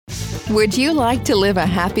Would you like to live a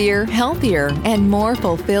happier, healthier, and more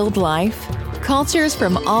fulfilled life? Cultures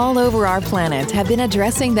from all over our planet have been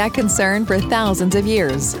addressing that concern for thousands of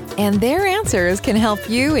years, and their answers can help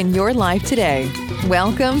you in your life today.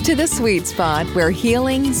 Welcome to The Sweet Spot, where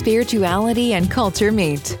healing, spirituality, and culture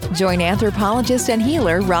meet. Join anthropologist and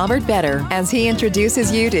healer Robert Vetter as he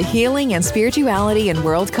introduces you to healing and spirituality in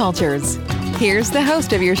world cultures. Here's the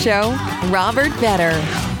host of your show, Robert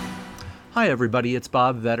Vetter. Hi everybody, it's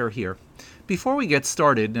Bob Vetter here. Before we get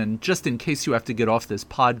started, and just in case you have to get off this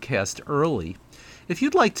podcast early, if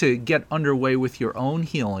you'd like to get underway with your own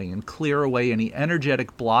healing and clear away any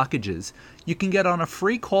energetic blockages, you can get on a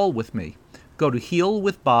free call with me. Go to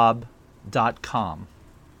healwithbob.com.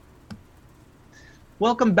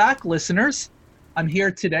 Welcome back, listeners. I'm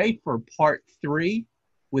here today for part 3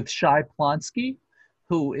 with Shai Plonsky,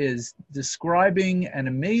 who is describing an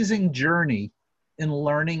amazing journey in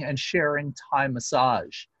learning and sharing Thai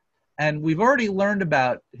massage. And we've already learned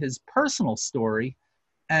about his personal story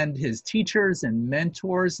and his teachers and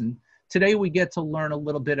mentors. And today we get to learn a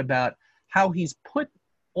little bit about how he's put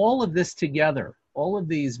all of this together, all of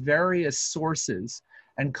these various sources,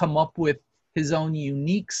 and come up with his own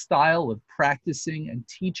unique style of practicing and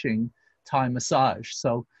teaching Thai massage.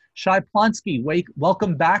 So Shai Plonsky,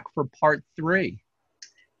 welcome back for part 3.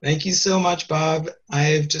 Thank you so much, Bob.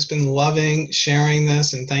 I've just been loving sharing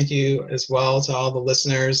this, and thank you as well to all the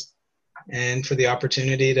listeners and for the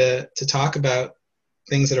opportunity to talk about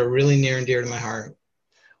things that are really near and dear to my heart.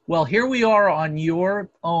 Well, here we are on your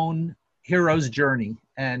own hero's journey,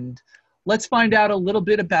 and let's find out a little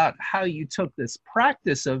bit about how you took this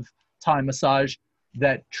practice of Thai massage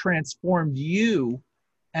that transformed you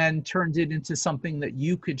and turned it into something that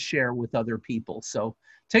you could share with other people. So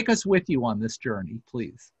take us with you on this journey,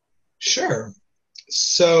 please. Sure.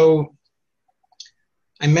 So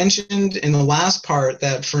I mentioned in the last part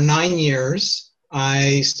that for 9 years,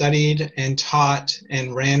 I studied and taught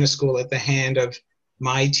and ran a school at the hand of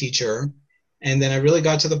my teacher. And then I really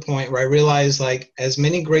got to the point where I realized, like, as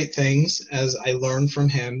many great things as I learned from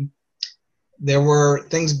him, there were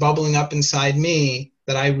things bubbling up inside me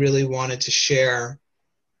that I really wanted to share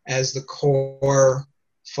as the core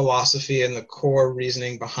philosophy and the core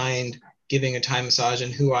reasoning behind giving a Thai massage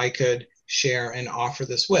and who I could share and offer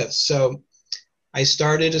this with. So I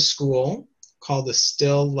started a school called the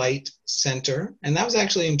Still Light Center, and that was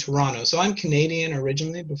actually in Toronto. So I'm Canadian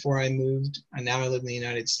originally before I moved, and now I live in the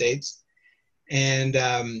United States. And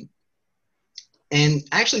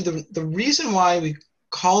actually the reason why we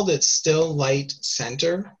called it Still Light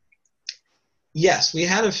Center, yes, we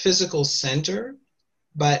had a physical center,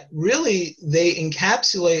 but really they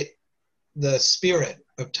encapsulate the spirit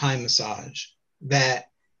of Thai massage that,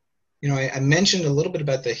 you know, I mentioned a little bit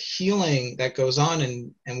about the healing that goes on,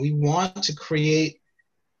 and we want to create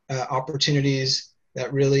opportunities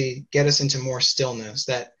that really get us into more stillness,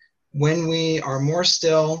 that when we are more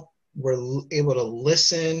still, we're able to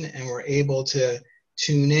listen and we're able to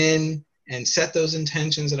tune in and set those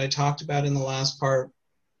intentions that I talked about in the last part.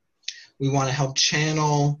 We want to help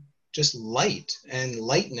channel just light and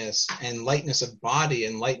lightness of body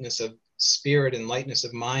and lightness of spirit and lightness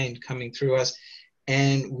of mind coming through us.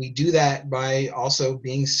 And we do that by also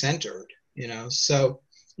being centered, you know. So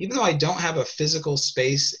even though I don't have a physical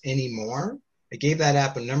space anymore, I gave that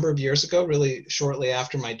up a number of years ago, really shortly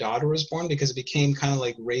after my daughter was born, because it became kind of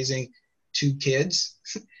like raising 2 kids.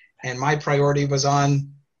 And my priority was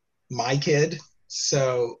on my kid.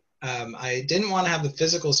 So I didn't want to have the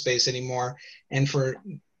physical space anymore. And for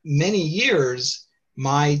many years,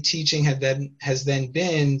 my teaching has then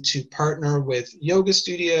been to partner with yoga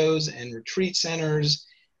studios and retreat centers,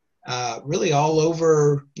 really all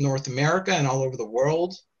over North America and all over the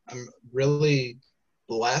world. I'm really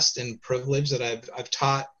blessed and privileged that I've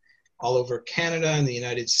taught all over Canada and the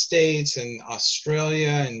United States and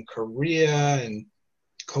Australia and Korea and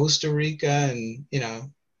Costa Rica, and, you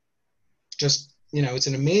know, just, you know, it's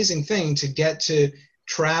an amazing thing to get to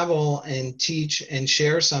travel and teach and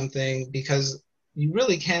share something, because you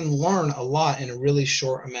really can learn a lot in a really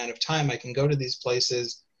short amount of time. I can go to these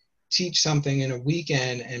places, teach something in a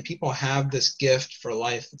weekend, and people have this gift for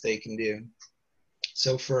life that they can do.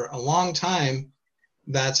 So for a long time,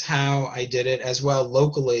 that's how I did it as well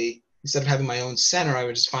locally. Instead of having my own center, I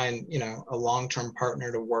would just find, you know, a long-term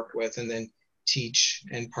partner to work with and then teach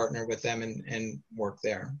and partner with them and work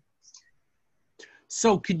there.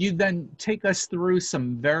 So could you then take us through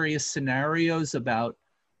some various scenarios about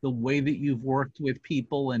the way that you've worked with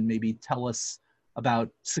people, and maybe tell us about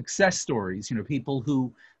success stories, you know, people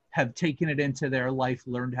who have taken it into their life,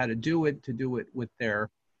 learned how to do it with their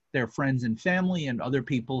friends and family, and other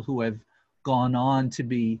people who have gone on to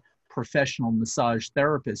be professional massage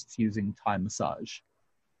therapists using Thai massage?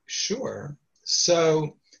 Sure.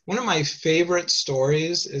 So one of my favorite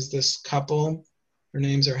stories is this couple. Their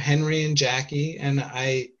names are Henry and Jackie, and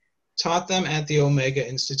I taught them at the Omega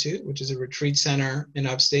Institute, which is a retreat center in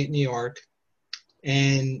upstate New York.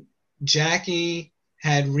 And Jackie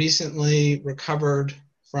had recently recovered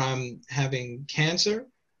from having cancer,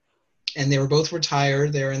 and they were both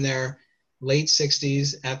retired. They're in their late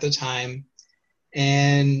 60s at the time,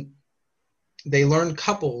 and they learned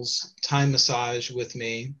couples Thai massage with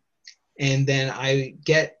me. And then I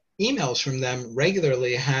get emails from them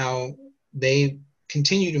regularly how they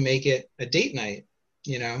continue to make it a date night,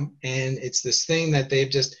 you know, and it's this thing that they've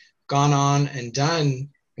just gone on and done.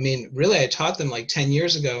 I mean, really, I taught them like 10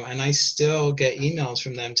 years ago, and I still get emails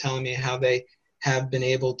from them telling me how they have been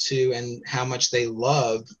able to and how much they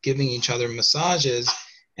love giving each other massages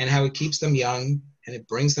and how it keeps them young and it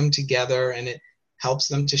brings them together and it helps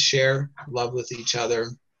them to share love with each other.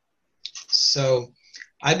 So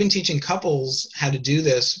I've been teaching couples how to do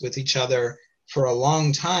this with each other for a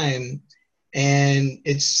long time. And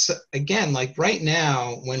it's, again, like right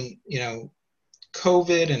now when, you know,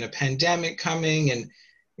 COVID and a pandemic coming and,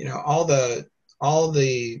 you know, all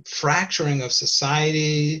the fracturing of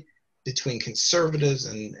society between conservatives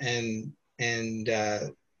and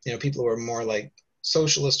you know, people who are more like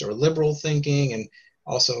socialist or liberal thinking, and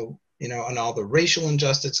also, you know, and all the racial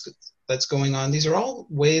injustice that's going on. These are all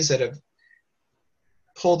ways that have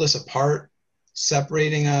pulled us apart,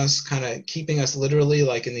 separating us, kind of keeping us literally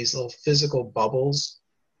like in these little physical bubbles.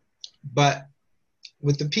 But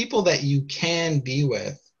with the people that you can be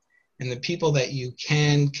with and the people that you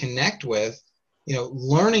can connect with, you know,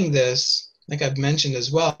 learning this, like I've mentioned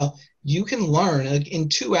as well, you can learn, like in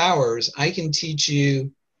 2 hours, I can teach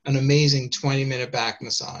you an amazing 20-minute back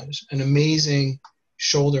massage, an amazing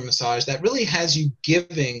shoulder massage that really has you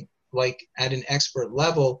giving like at an expert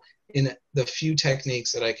level in the few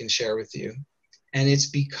techniques that I can share with you. And it's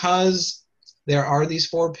because there are these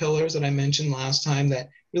 4 pillars that I mentioned last time that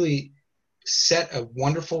really set a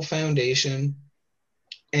wonderful foundation,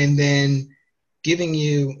 and then giving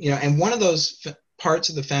you, you know, and one of those parts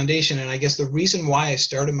of the foundation, and I guess the reason why I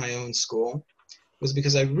started my own school was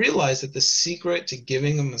because I realized that the secret to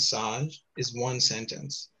giving a massage is one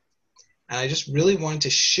sentence. And I just really wanted to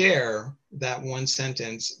share that one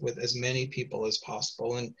sentence with as many people as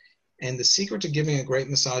possible. And the secret to giving a great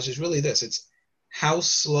massage is really this. It's how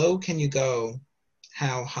slow can you go?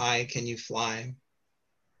 How high can you fly?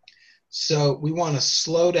 So we want to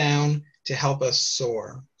slow down to help us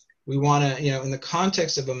soar. We want to, you know, in the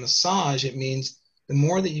context of a massage, it means the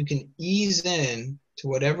more that you can ease in to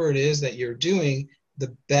whatever it is that you're doing,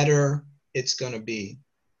 the better it's going to be.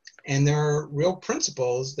 And there are real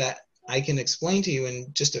principles that I can explain to you in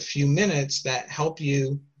just a few minutes that help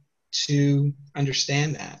you to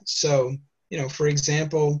understand that. So, you know, for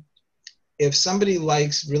example, if somebody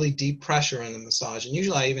likes really deep pressure in the massage, and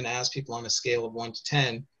usually I even ask people on a scale of 1 to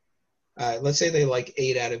 10, let's say they like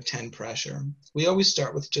 8 out of 10 pressure. We always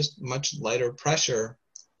start with just much lighter pressure,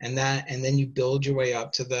 and then you build your way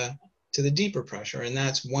up to the deeper pressure, and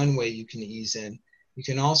that's one way you can ease in. You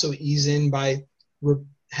can also ease in by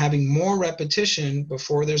having more repetition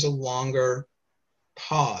before there's a longer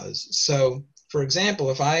pause. So, for example,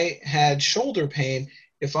 if I had shoulder pain,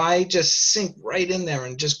 if I just sink right in there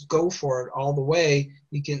and just go for it all the way,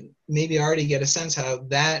 you can maybe already get a sense how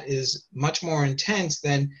that is much more intense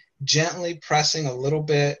than gently pressing a little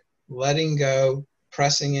bit, letting go,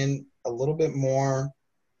 pressing in a little bit more,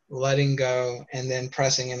 letting go, and then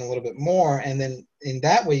pressing in a little bit more. And then in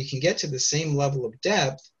that way, you can get to the same level of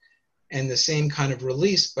depth and the same kind of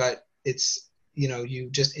release, but it's, you know, you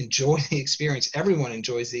just enjoy the experience. Everyone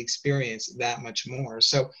enjoys the experience that much more.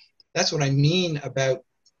 So that's what I mean about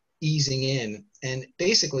easing in. And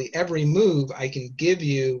basically every move I can give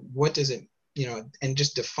you, what does it, you know, and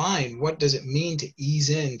just define what does it mean to ease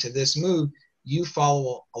into this move. You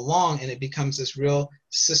follow along and it becomes this real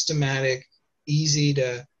systematic, easy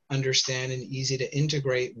to understand and easy to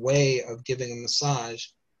integrate way of giving a massage.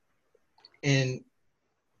 And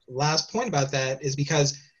last point about that is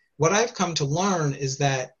because what I've come to learn is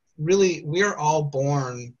that really we're all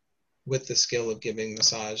born with the skill of giving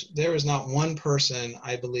massage. There is not one person,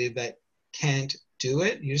 I believe, that can't do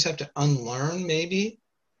it. You just have to unlearn maybe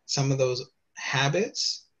some of those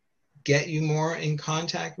habits, get you more in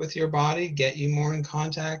contact with your body, get you more in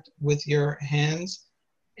contact with your hands,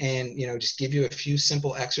 and, you know, just give you a few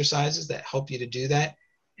simple exercises that help you to do that.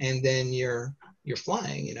 And then you're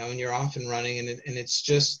flying, you know, and you're off and running, and it's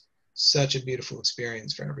just such a beautiful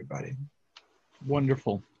experience for everybody.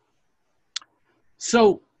 Wonderful.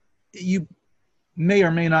 So you may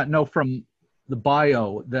or may not know from the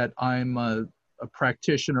bio that I'm a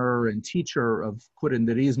practitioner and teacher of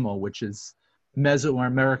curanderismo, which is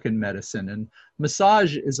Mesoamerican medicine. And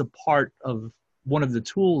massage is a part of one of the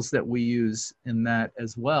tools that we use in that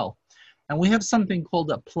as well. And we have something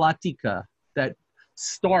called a plática that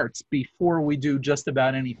starts before we do just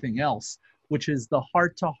about anything else, which is the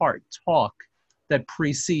heart-to-heart talk that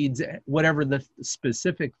precedes whatever the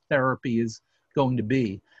specific therapy is going to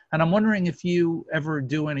be. And I'm wondering if you ever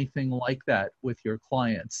do anything like that with your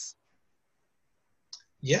clients.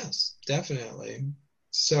 Yes, definitely.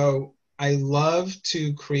 So I love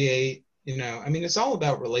to create, I mean, it's all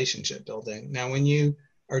about relationship building. Now, when you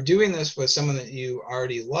are doing this with someone that you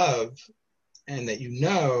already love and that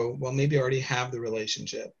well, maybe you already have the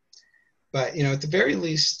relationship. But, at the very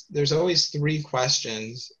least, there's always 3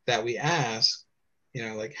 questions that we ask,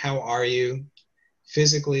 like, how are you?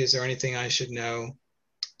 Physically, is there anything I should know?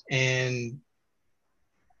 And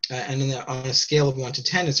on a scale of 1 to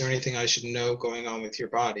 10, is there anything I should know going on with your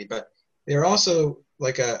body? But they're also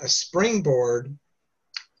like a springboard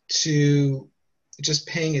to just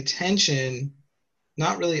paying attention,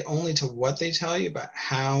 not really only to what they tell you, but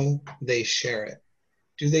how they share it.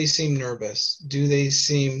 Do they seem nervous? Do they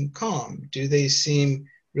seem calm? Do they seem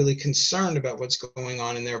really concerned about what's going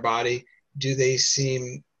on in their body? Do they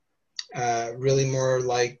seem really more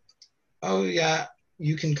like, oh yeah,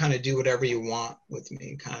 you can kind of do whatever you want with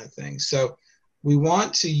me kind of thing. So we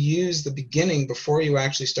want to use the beginning before you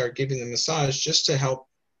actually start giving the massage just to help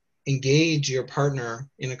engage your partner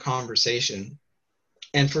in a conversation.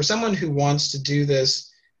 And for someone who wants to do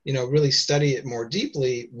this, really study it more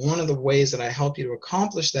deeply, one of the ways that I help you to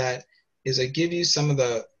accomplish that is I give you some of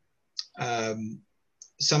Ayurveda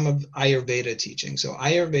teaching. So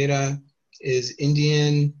Ayurveda is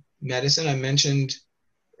Indian medicine. I mentioned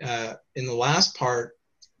in the last part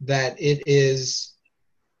that it is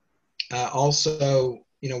also,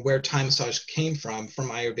 where Thai massage came from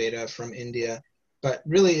Ayurveda, from India. But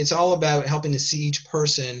really, it's all about helping to see each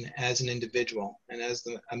person as an individual and as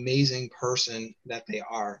the amazing person that they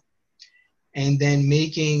are. And then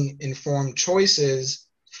making informed choices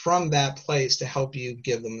from that place to help you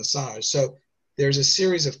give the massage. So there's a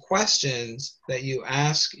series of questions that you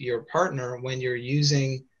ask your partner when you're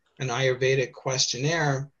using an Ayurvedic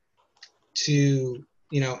questionnaire to,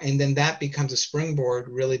 and then that becomes a springboard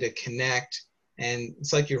really to connect. And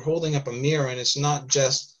it's like you're holding up a mirror, and it's not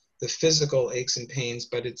just the physical aches and pains,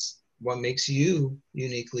 but it's what makes you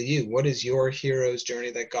uniquely you. What is your hero's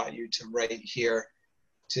journey that got you to right here?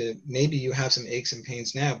 To maybe you have some aches and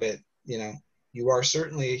pains now, but you are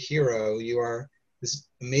certainly a hero. You are this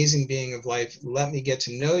amazing being of life. Let me get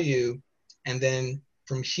to know you. And then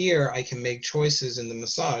from here, I can make choices in the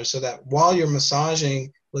massage so that while you're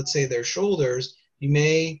massaging, let's say their shoulders, you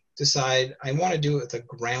may decide, I want to do it with a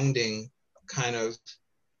grounding kind of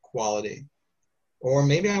quality. Or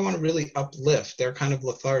maybe I want to really uplift. They're kind of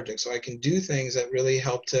lethargic. So I can do things that really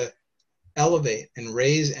help to elevate and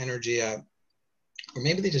raise energy up. Or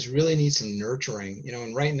maybe they just really need some nurturing,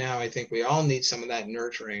 and right now I think we all need some of that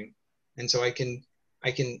nurturing. And so I can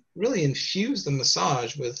really infuse the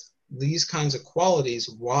massage with these kinds of qualities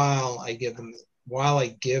while I give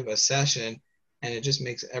a session, and it just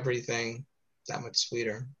makes everything that much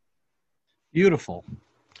sweeter. Beautiful.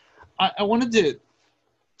 I wanted to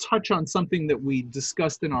touch on something that we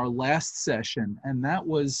discussed in our last session, and that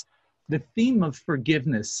was the theme of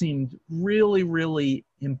forgiveness seemed really, really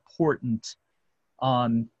important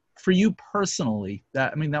for you personally.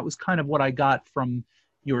 That was kind of what I got from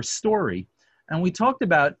your story. And we talked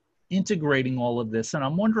about integrating all of this. And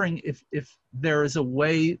I'm wondering if there is a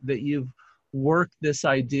way that you've worked this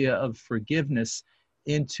idea of forgiveness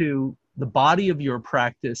into the body of your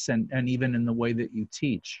practice and even in the way that you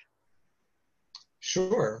teach.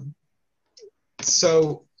 Sure.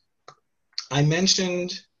 So I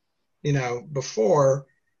mentioned, before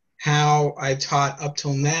how I taught up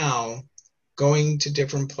till now, going to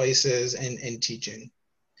different places and teaching.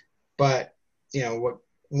 But,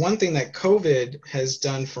 one thing that COVID has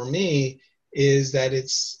done for me is that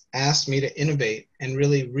it's asked me to innovate and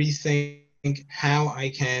really rethink how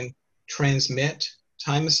I can transmit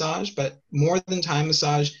Thai massage. But more than Thai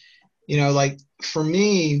massage, like for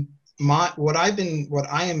me, what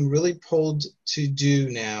I am really pulled to do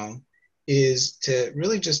now is to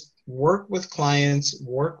really just work with clients,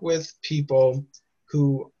 work with people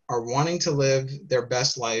who are wanting to live their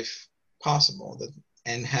best life possible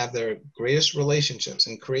and have their greatest relationships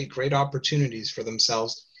and create great opportunities for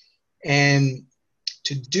themselves. And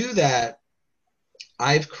to do that,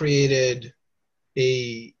 I've created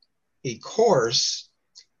a course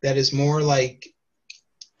that is more like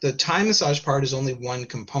the Thai massage part is only one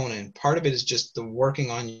component. Part of it is just the working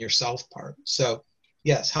on yourself part. So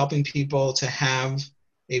yes, helping people to have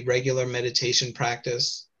a regular meditation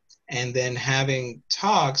practice, and then having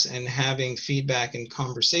talks and having feedback and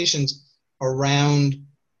conversations around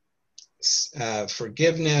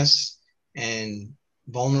forgiveness and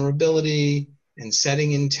vulnerability and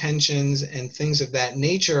setting intentions and things of that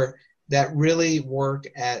nature that really work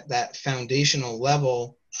at that foundational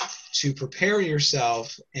level to prepare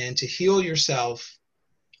yourself and to heal yourself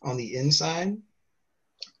on the inside,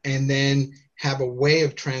 and then have a way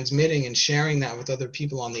of transmitting and sharing that with other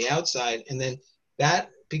people on the outside. And then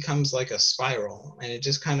that becomes like a spiral, and it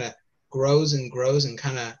just kind of grows and grows and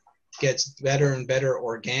kind of gets better and better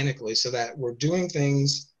organically, so that we're doing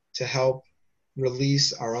things to help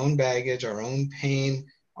release our own baggage, our own pain,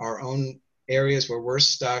 our own areas where we're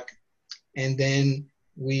stuck. And then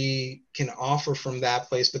we can offer from that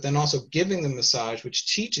place, but then also giving the massage,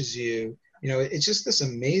 which teaches you, it's just this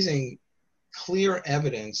amazing, clear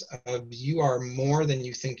evidence of you are more than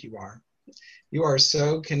you think you are. You are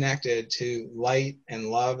so connected to light and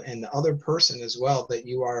love and the other person as well that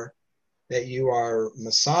you are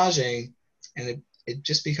massaging, and it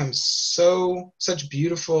just becomes such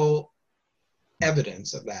beautiful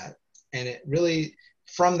evidence of that. And it really,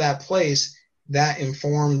 from that place, that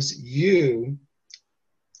informs you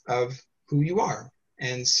of who you are.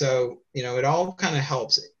 And so, it all kind of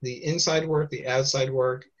helps, the inside work, the outside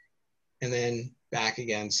work, and then back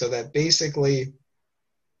again. So that basically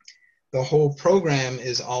the whole program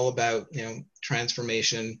is all about,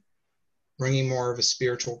 transformation, bringing more of a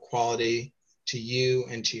spiritual quality to you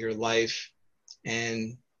and to your life,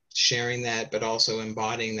 and sharing that, but also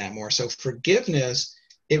embodying that more. So forgiveness,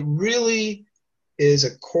 it really is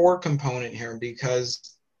a core component here,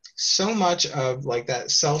 because so much of like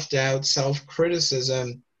that self-doubt,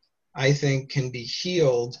 self-criticism, I think can be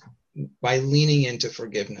healed by leaning into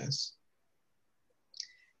forgiveness.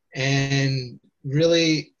 And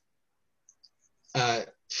really,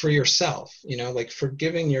 for yourself, like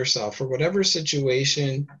forgiving yourself for whatever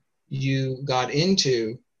situation you got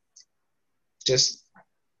into, just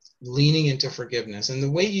leaning into forgiveness. And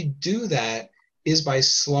the way you do that is by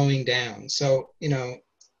slowing down. So,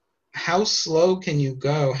 how slow can you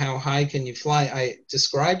go? How high can you fly? I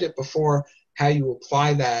described it before, how you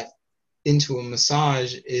apply that into a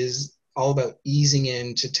massage is all about easing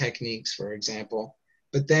into techniques, for example.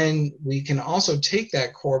 But then we can also take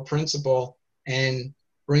that core principle and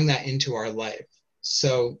bring that into our life.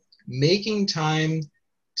 So making time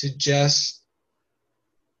to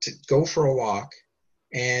go for a walk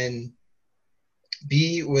and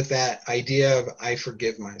be with that idea of, I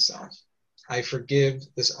forgive myself. I forgive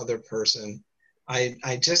this other person.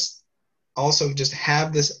 I just also just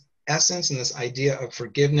have this essence and this idea of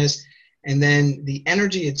forgiveness. And then the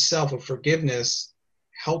energy itself of forgiveness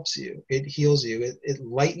helps you. It heals you. It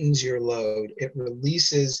lightens your load. It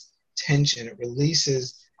releases tension. It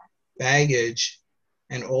releases baggage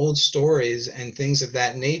and old stories and things of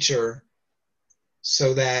that nature,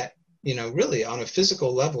 so that, really on a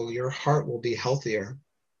physical level, your heart will be healthier.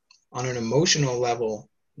 On an emotional level,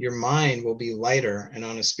 your mind will be lighter. And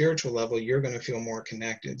on a spiritual level, you're going to feel more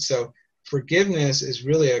connected. So forgiveness is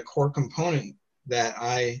really a core component that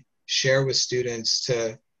I share with students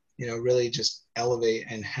to, really just elevate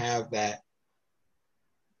and have that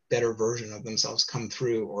better version of themselves come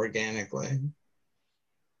through organically.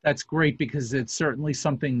 That's great, because it's certainly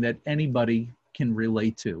something that anybody can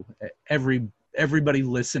relate to. Everybody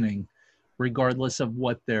listening, regardless of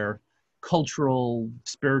what their cultural,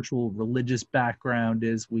 spiritual, religious background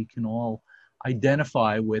is, we can all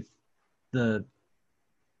identify with the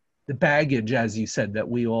baggage, as you said, that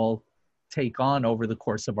we all take on over the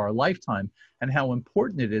course of our lifetime, and how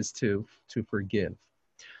important it is to forgive.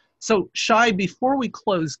 So Shai, before we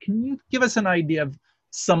close, can you give us an idea of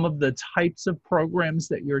some of the types of programs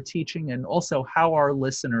that you're teaching, and also how our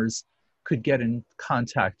listeners could get in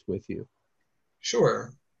contact with you?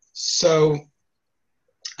 Sure. So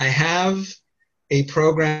I have a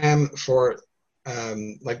program for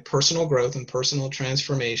like personal growth and personal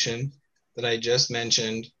transformation that I just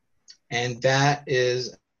mentioned. And that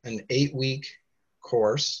is an 8-week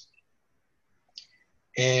course.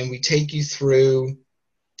 And we take you through,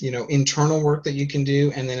 internal work that you can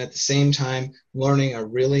do. And then at the same time, learning a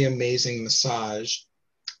really amazing massage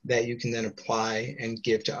that you can then apply and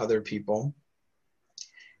give to other people.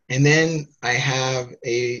 And then I have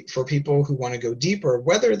for people who want to go deeper,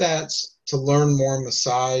 whether that's to learn more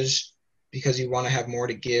massage because you want to have more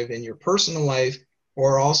to give in your personal life,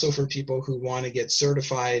 or also for people who want to get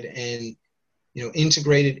certified and,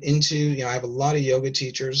 integrated into, I have a lot of yoga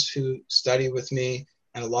teachers who study with me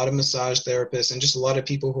and a lot of massage therapists and just a lot of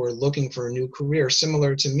people who are looking for a new career,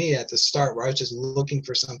 similar to me at the start, where I was just looking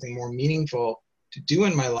for something more meaningful to do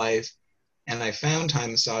in my life, and I found Thai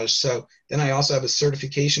massage. So then I also have a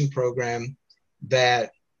certification program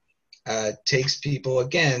that takes people,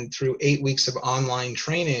 again, through 8 weeks of online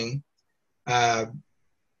training,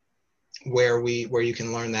 where you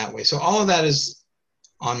can learn that way. So all of that is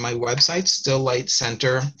on my website,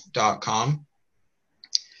 stilllightcenter.com.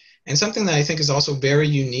 And something that I think is also very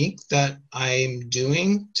unique that I'm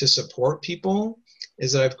doing to support people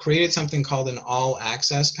is that I've created something called an all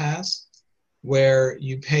access pass, where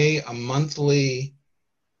you pay a monthly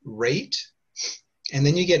rate, and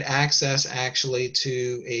then you get access actually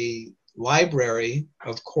to a library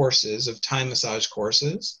of courses, of Thai massage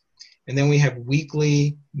courses. And then we have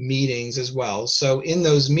weekly meetings as well. So in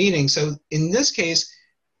those meetings, so in this case,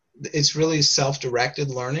 it's really self-directed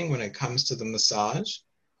learning when it comes to the massage.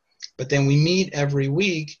 But then we meet every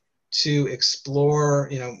week to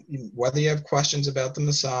explore, whether you have questions about the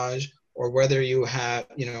massage, or whether you have,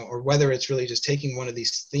 or whether it's really just taking one of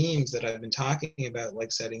these themes that I've been talking about,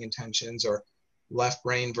 like setting intentions, or left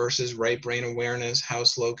brain versus right brain awareness, how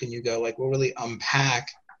slow can you go? Like, we'll really unpack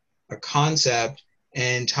a concept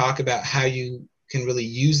and talk about how you can really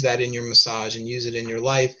use that in your massage and use it in your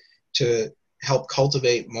life to help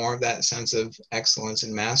cultivate more of that sense of excellence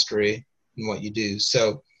and mastery in what you do.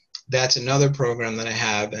 So that's another program that I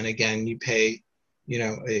have. And again, you pay,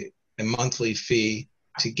 a monthly fee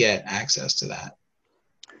to get access to that.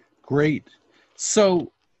 Great.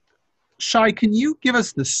 So, Shai, can you give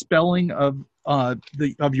us the spelling of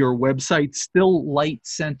your website,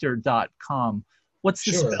 stilllightcenter.com? What's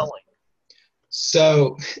the spelling?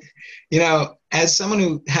 So, as someone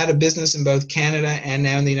who had a business in both Canada and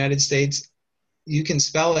now in the United States, you can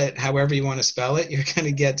spell it however you want to spell it. You're going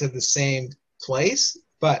to get to the same place,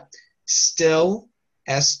 but still,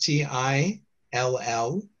 S-T-I-L-L,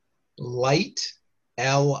 light,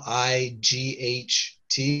 L-I-G-H-T,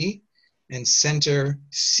 and center,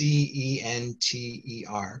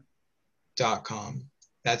 C-E-N-T-E-R.com.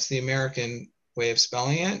 That's the American way of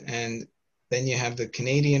spelling it. And then you have the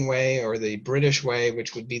Canadian way, or the British way,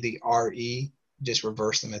 which would be the R-E, just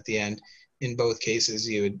reverse them at the end. In both cases,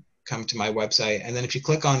 you would come to my website. And then if you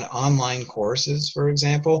click on online courses, for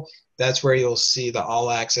example, that's where you'll see the all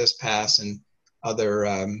access pass and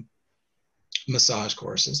other massage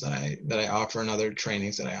courses that I offer, and other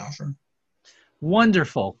trainings that I offer.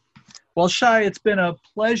 Wonderful. Well, Shai, it's been a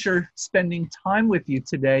pleasure spending time with you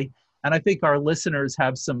today. And I think our listeners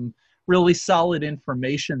have some really solid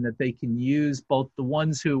information that they can use, both the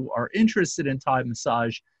ones who are interested in Thai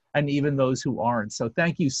massage and even those who aren't. So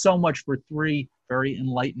thank you so much for 3 very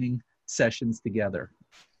enlightening sessions together.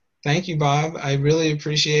 Thank you, Bob. I really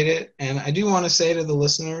appreciate it. And I do want to say to the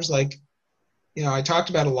listeners, I talked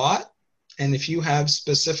about a lot. And if you have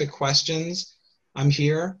specific questions, I'm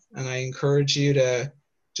here. And I encourage you to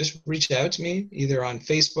just reach out to me, either on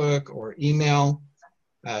Facebook or email,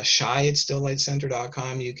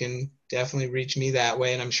 Shai@stilllightcenter.com. You can definitely reach me that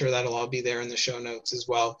way. And I'm sure that'll all be there in the show notes as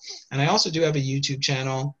well. And I also do have a YouTube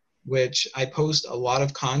channel, which I post a lot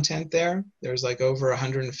of content there. There's over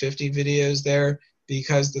 150 videos there,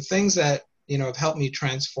 because the things that, have helped me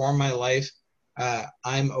transform my life,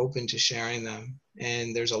 I'm open to sharing them.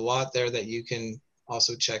 And there's a lot there that you can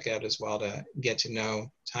also check out as well to get to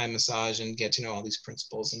know Thai massage and get to know all these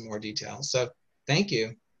principles in more detail. So thank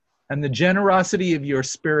you. And the generosity of your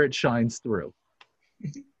spirit shines through.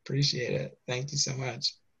 Appreciate it. Thank you so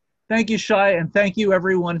much. Thank you, Shai, and thank you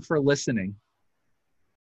everyone for listening.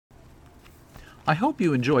 I hope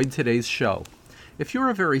you enjoyed today's show. If you're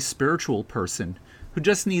a very spiritual person who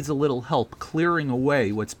just needs a little help clearing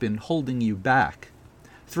away what's been holding you back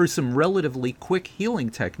through some relatively quick healing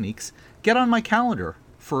techniques, get on my calendar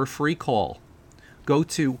for a free call. Go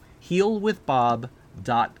to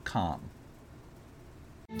healwithbob.com.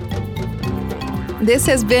 This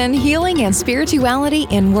has been Healing and Spirituality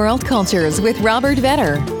in World Cultures with Robert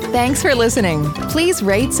Vetter. Thanks for listening. Please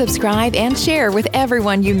rate, subscribe, and share with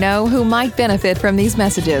everyone you know who might benefit from these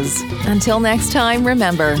messages. Until next time,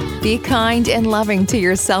 remember, be kind and loving to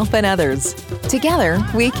yourself and others. Together,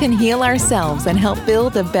 we can heal ourselves and help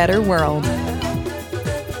build a better world.